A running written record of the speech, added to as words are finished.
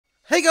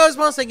Hey guys,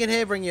 Marstinkin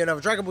here, bringing you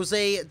another Dragon Ball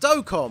Z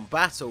Dokkan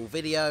battle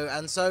video.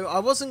 And so I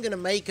wasn't going to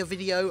make a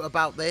video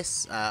about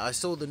this. I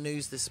saw the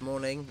news this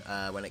morning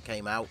when it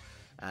came out.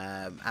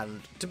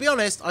 And to be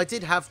honest, I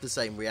did have the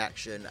same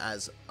reaction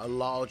as a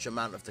large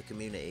amount of the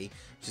community,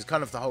 which is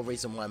kind of the whole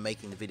reason why I'm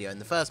making the video in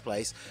the first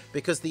place,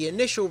 because the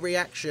initial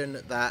reaction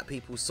that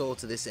people saw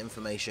to this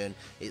information,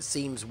 it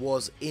seems,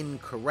 was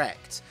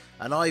incorrect.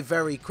 And I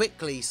very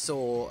quickly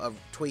saw a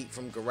tweet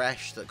from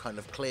Goresh that kind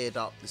of cleared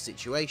up the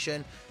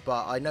situation,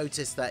 but I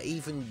noticed that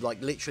even like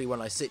literally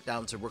when I sit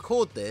down to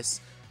record this,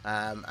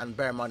 and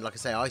bear in mind, like I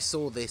say, I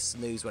saw this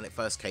news when it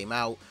first came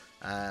out.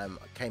 I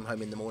came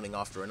home in the morning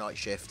after a night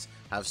shift,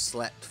 have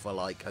slept for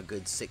like a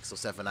good 6 or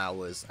 7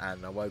 hours,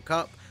 and I woke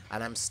up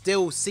and I'm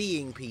still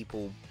seeing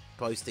people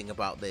posting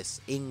about this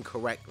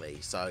incorrectly.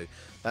 So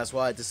that's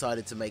why I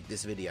decided to make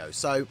this video.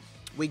 So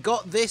we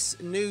got this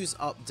news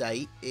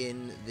update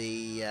in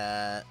the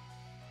and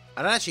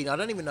actually I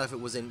don't even know if it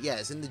was in, yeah,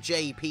 it's in the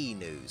JP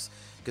news,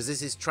 because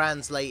this is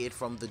translated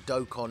from the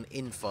Dokkan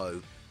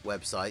info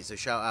website. So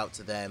shout out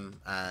to them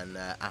and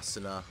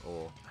Asuna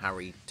or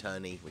Harry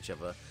Turney,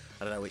 whichever.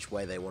 I don't know which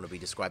way they want to be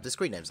described. The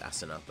screen name's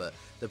Asuna, but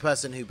the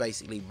person who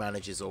basically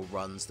manages or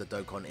runs the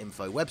Dokkan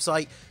Info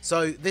website.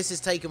 So this is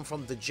taken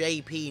from the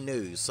JP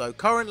News. So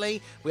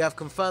currently, we have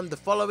confirmed the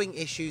following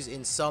issues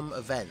in some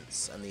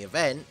events, and the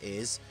event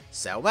is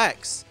Cell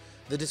Max.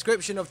 The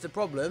description of the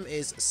problem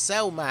is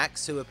Cell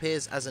Max, who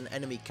appears as an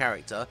enemy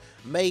character,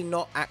 may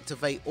not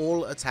activate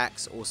all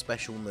attacks or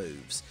special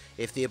moves.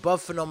 If the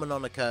above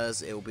phenomenon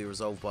occurs, it will be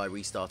resolved by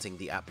restarting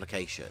the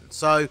application.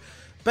 So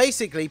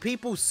basically,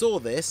 people saw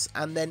this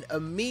and then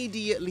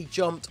immediately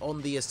jumped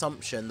on the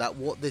assumption that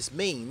what this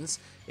means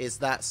is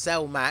that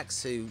Cell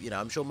Max, who, you know,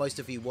 I'm sure most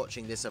of you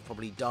watching this have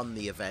probably done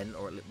the event,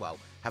 or, well,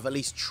 have at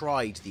least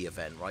tried the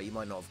event, right? You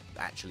might not have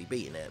actually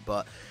beaten it,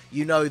 but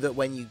you know that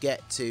when you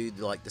get to,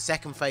 like, the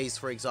second phase,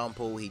 for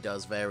example, he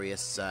does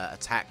various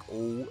attack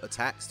all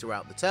attacks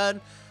throughout the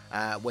turn.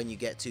 When you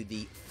get to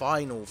the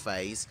final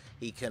phase,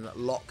 he can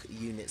lock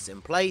units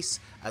in place,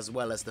 as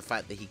well as the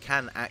fact that he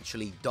can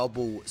actually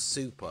double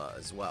super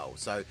as well.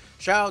 So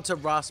shout out to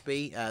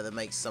Raspy that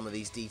makes some of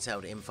these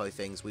detailed info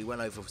things. We went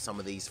over some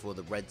of these for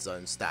the red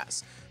zone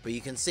stats, but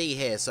you can see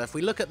here. So if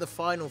we look at the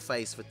final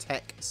phase for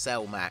Tech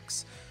Cell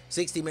Max,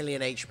 60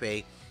 million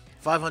HP,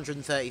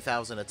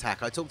 530,000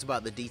 attack. I talked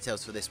about the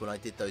details for this when I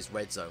did those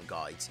red zone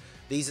guides.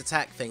 These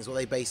attack things, what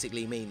they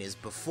basically mean is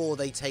before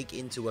they take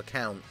into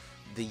account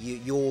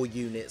your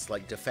units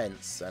like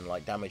defense and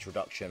like damage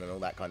reduction and all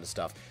that kind of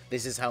stuff,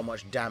 this is how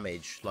much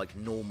damage like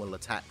normal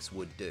attacks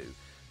would do.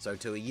 So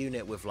to a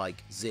unit with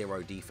like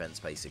 0 defense,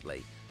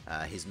 basically,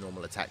 his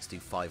normal attacks do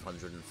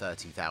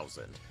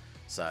 530,000.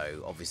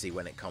 So obviously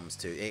when it comes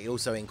to, it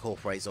also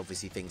incorporates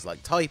obviously things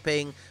like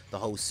typing, the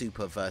whole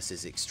super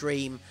versus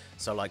extreme.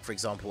 So like, for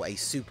example, a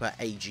super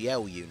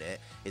AGL unit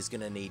is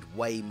going to need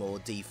way more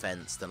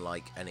defense than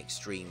like an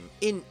extreme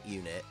int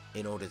unit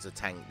in order to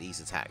tank these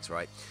attacks,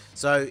 right?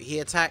 So he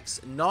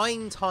attacks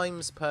 9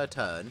 times per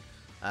turn.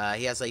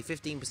 He has a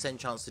 15%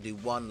 chance to do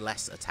 1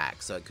 less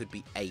attack, so it could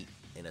be 8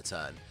 in a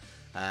turn.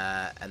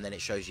 And then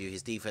it shows you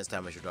his defense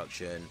damage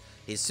reduction.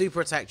 His super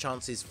attack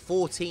chance is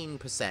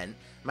 14%,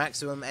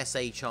 maximum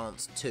SA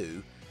chance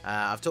 2.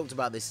 I've talked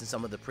about this in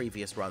some of the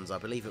previous runs. I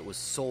believe it was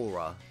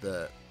Sora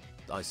that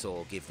I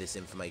saw give this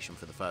information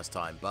for the first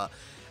time. But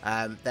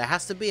there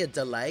has to be a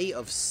delay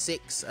of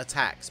 6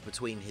 attacks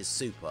between his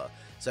super.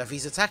 So if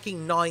he's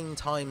attacking 9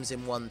 times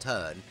in one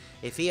turn,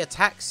 if he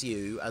attacks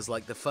you as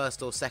like the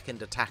first or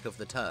second attack of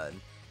the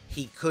turn,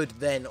 he could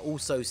then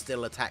also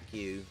still attack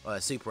you,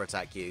 super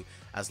attack you,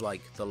 as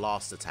like the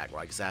last attack,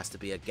 right? Because there has to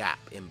be a gap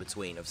in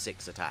between of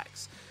 6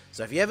 attacks.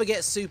 So if you ever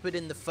get supered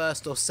in the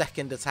first or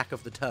second attack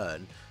of the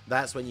turn,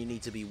 that's when you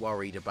need to be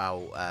worried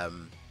about,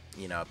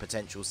 you know, a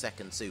potential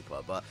second super.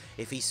 But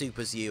if he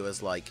supers you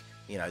as like,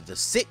 you know, the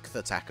 6th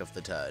attack of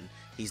the turn,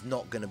 he's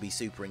not going to be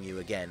supering you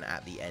again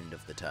at the end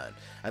of the turn.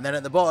 And then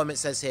at the bottom it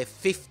says here,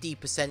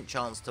 50%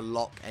 chance to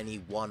lock any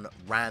one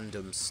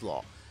random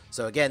slot.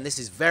 So again, this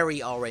is very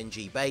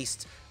RNG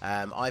based.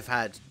 I've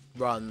had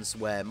runs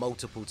where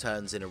multiple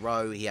turns in a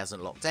row he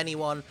hasn't locked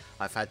anyone.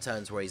 I've had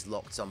turns where he's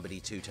locked somebody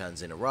 2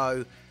 turns in a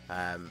row.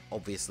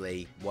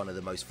 Obviously one of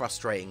the most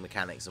frustrating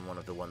mechanics and one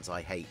of the ones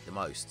I hate the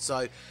most.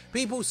 So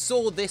people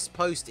saw this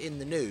post in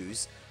the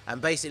news,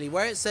 and basically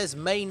where it says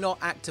may not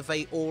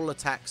activate all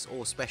attacks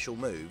or special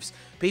moves,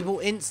 people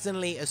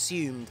instantly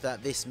assumed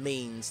that this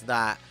means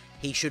that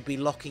he should be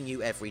locking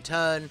you every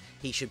turn,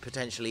 he should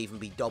potentially even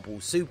be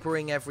double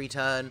supering every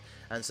turn,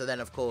 and so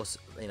then of course,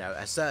 you know,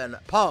 a certain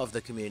part of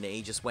the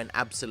community just went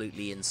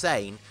absolutely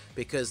insane,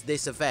 because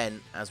this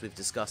event, as we've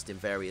discussed in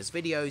various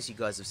videos, you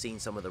guys have seen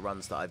some of the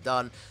runs that I've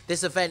done,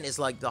 this event is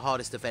like the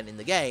hardest event in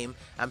the game,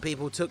 and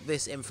people took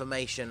this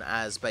information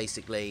as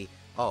basically,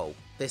 oh,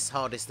 this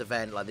hardest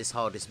event, like this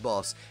hardest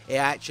boss, it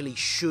actually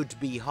should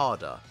be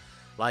harder.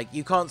 Like,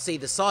 you can't see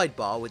the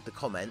sidebar with the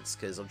comments,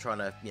 because I'm trying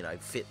to, you know,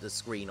 fit the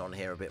screen on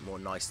here a bit more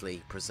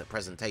nicely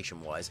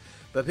presentation-wise.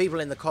 But people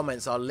in the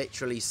comments are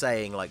literally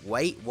saying, like,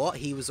 wait, what?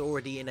 He was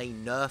already in a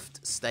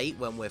nerfed state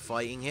when we're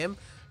fighting him?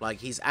 Like,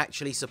 he's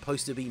actually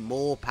supposed to be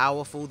more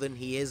powerful than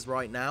he is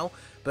right now.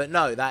 But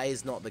no, that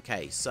is not the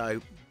case.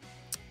 So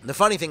the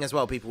funny thing as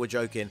well, people were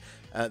joking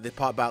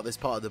about this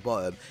part of the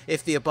bottom.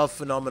 If the above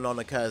phenomenon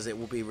occurs, it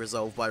will be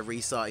resolved by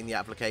restarting the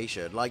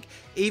application. Like,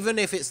 even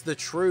if it's the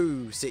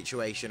true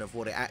situation of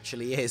what it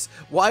actually is,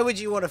 why would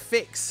you want to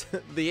fix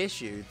the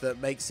issue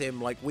that makes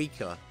him, like,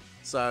 weaker?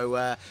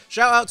 So,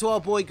 shout out to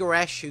our boy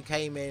Goresh, who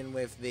came in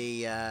with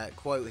the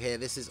quote here.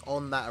 This is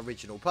on that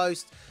original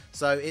post.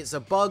 So, it's a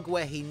bug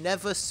where he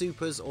never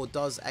supers or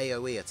does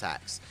AoE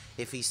attacks.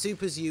 If he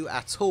supers you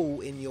at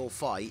all in your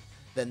fight,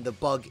 then the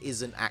bug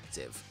isn't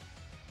active.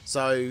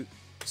 So,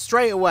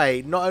 straight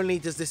away, not only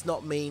does this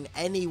not mean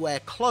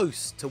anywhere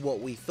close to what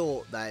we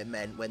thought that it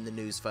meant when the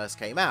news first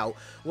came out,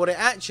 what it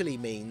actually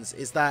means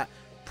is that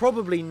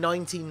probably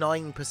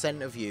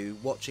 99% of you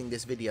watching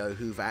this video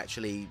who've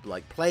actually,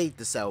 like, played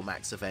the Cell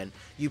Max event,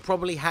 you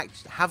probably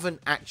haven't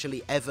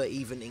actually ever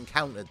even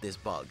encountered this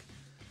bug.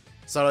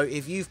 So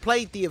if you've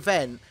played the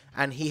event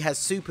and he has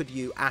supered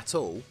you at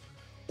all,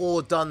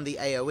 or done the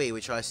AoE,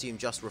 which I assume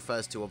just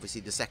refers to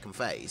obviously the second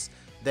phase,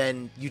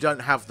 then you don't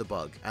have the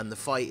bug, and the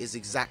fight is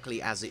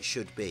exactly as it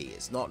should be.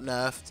 It's not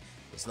nerfed,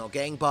 it's not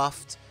getting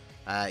buffed,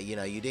 you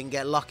know, you didn't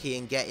get lucky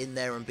and get in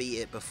there and beat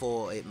it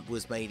before it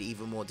was made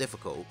even more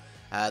difficult.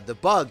 The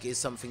bug is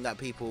something that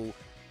people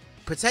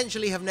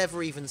potentially have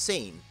never even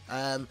seen.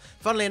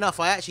 Funnily enough,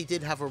 I actually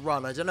did have a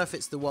run. I don't know if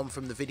it's the one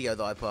from the video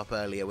that I put up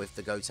earlier with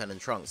the Goten and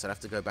Trunks. I'd have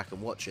to go back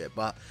and watch it.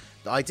 But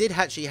I did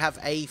actually have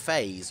a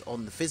phase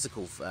on the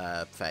physical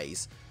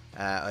phase,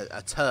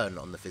 a turn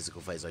on the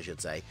physical phase, I should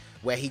say,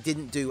 where he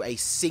didn't do a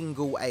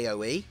single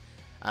AoE.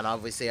 And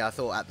obviously I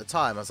thought at the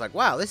time, I was like,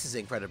 wow, this is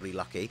incredibly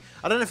lucky.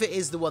 I don't know if it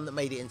is the one that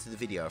made it into the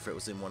video, if it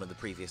was in one of the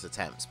previous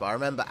attempts. But I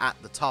remember at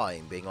the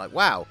time being like,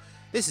 wow,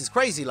 this is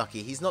crazy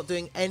lucky. He's not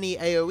doing any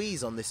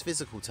AoEs on this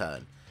physical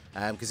turn.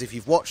 Because if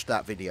you've watched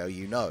that video,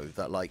 you know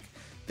that, like,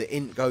 the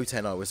Int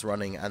Goten I was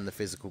running and the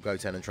physical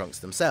Goten and Trunks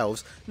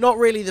themselves, not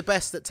really the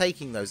best at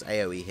taking those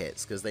AoE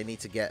hits, because they need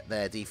to get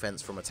their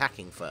defense from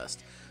attacking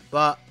first.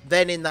 But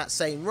then in that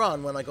same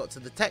run, when I got to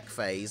the tech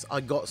phase, I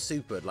got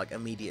supered, like,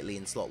 immediately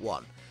in slot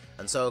 1.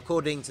 And so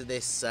according to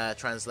this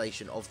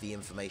translation of the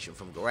information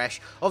from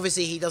Goresh,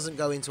 obviously he doesn't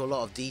go into a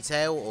lot of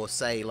detail or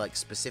say, like,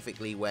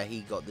 specifically where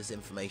he got this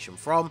information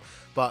from,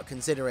 but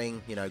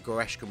considering, you know,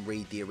 Goresh can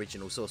read the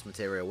original source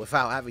material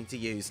without having to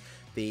use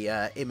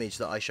the image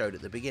that I showed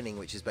at the beginning,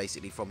 which is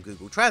basically from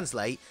Google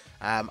Translate,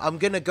 I'm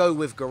going to go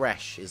with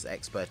Goresh's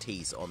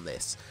expertise on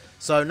this.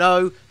 So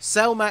no,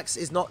 Cell Max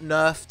is not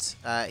nerfed,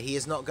 he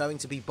is not going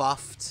to be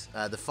buffed,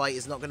 the fight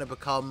is not going to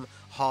become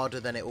harder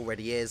than it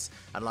already is,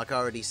 and like I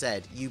already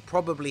said, you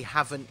probably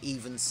haven't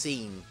even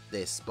seen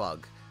this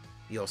bug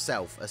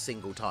yourself a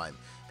single time,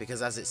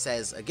 because as it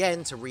says,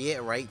 again, to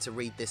reiterate, to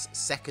read this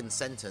second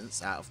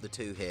sentence out of the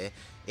two here,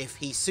 if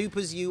he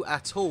supers you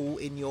at all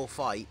in your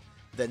fight,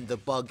 then the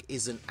bug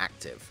isn't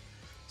active.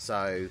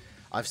 So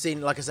I've seen,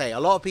 like I say, a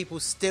lot of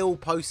people still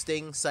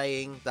posting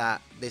saying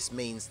that this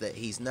means that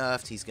he's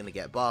nerfed, he's going to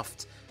get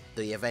buffed,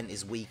 the event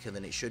is weaker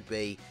than it should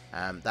be.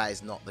 That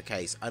is not the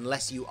case,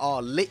 unless you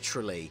are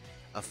literally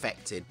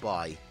affected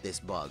by this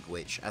bug,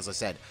 which, as I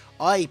said,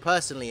 I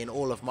personally, in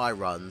all of my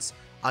runs,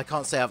 I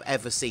can't say I've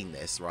ever seen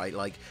this, right?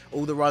 Like,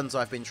 all the runs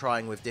I've been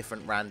trying with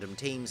different random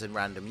teams and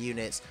random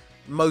units,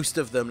 most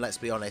of them, let's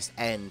be honest,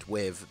 end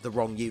with the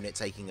wrong unit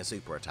taking a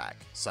super attack.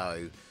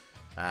 So,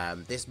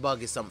 this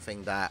bug is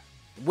something that,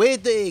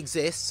 weird that it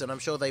exists, and I'm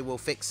sure they will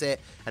fix it,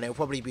 and it'll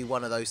probably be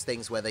one of those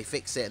things where they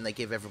fix it and they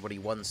give everybody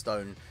 1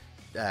 stone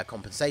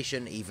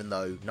compensation, even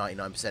though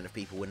 99% of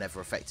people were never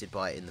affected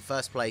by it in the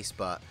first place.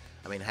 But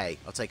I mean, hey,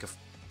 I'll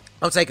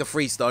take a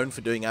free stone for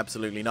doing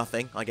absolutely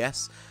nothing, I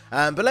guess.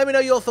 But let me know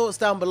your thoughts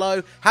down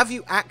below. Have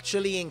you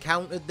actually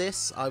encountered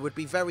this? I would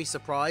be very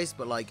surprised,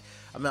 but, like,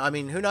 I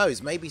mean, who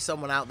knows? Maybe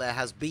someone out there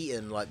has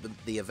beaten, like,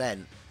 the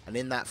event, and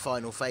in that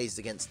final phase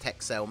against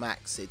Tech Cell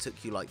Max, it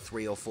took you like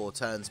 3 or 4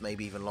 turns,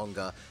 maybe even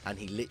longer, and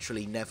he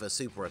literally never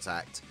super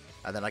attacked.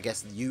 And then I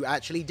guess you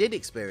actually did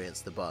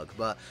experience the bug.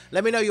 But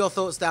let me know your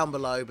thoughts down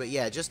below. But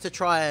yeah, just to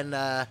try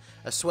and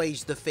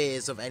assuage the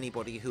fears of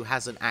anybody who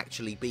hasn't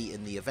actually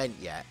beaten the event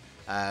yet.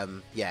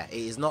 Yeah, it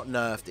is not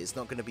nerfed. It's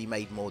not going to be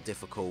made more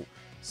difficult.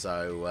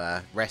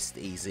 So rest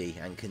easy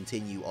and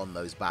continue on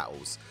those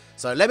battles.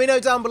 So let me know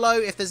down below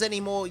if there's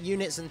any more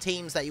units and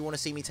teams that you want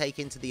to see me take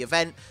into the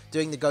event.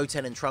 Doing the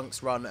Goten and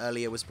Trunks run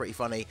earlier was pretty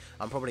funny.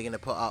 I'm probably going to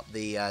put up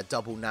the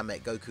double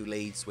Namek Goku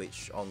leads,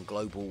 which on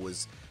global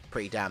was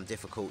pretty damn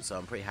difficult, so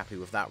I'm pretty happy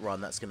with that run.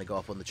 That's going to go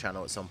up on the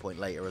channel at some point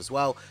later as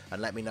well, and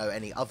let me know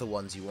any other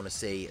ones you want to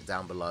see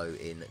down below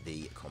in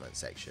the comment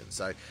section.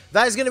 So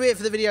that is going to be it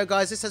for the video,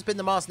 guys. This has been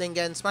the Masked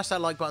Ningen. Smash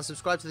that like button,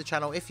 subscribe to the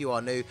channel if you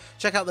are new,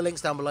 check out the links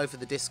down below for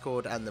the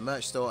Discord and the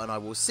merch store, and I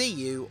will see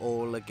you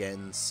all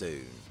again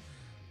soon.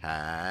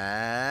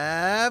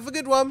 Have a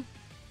good one.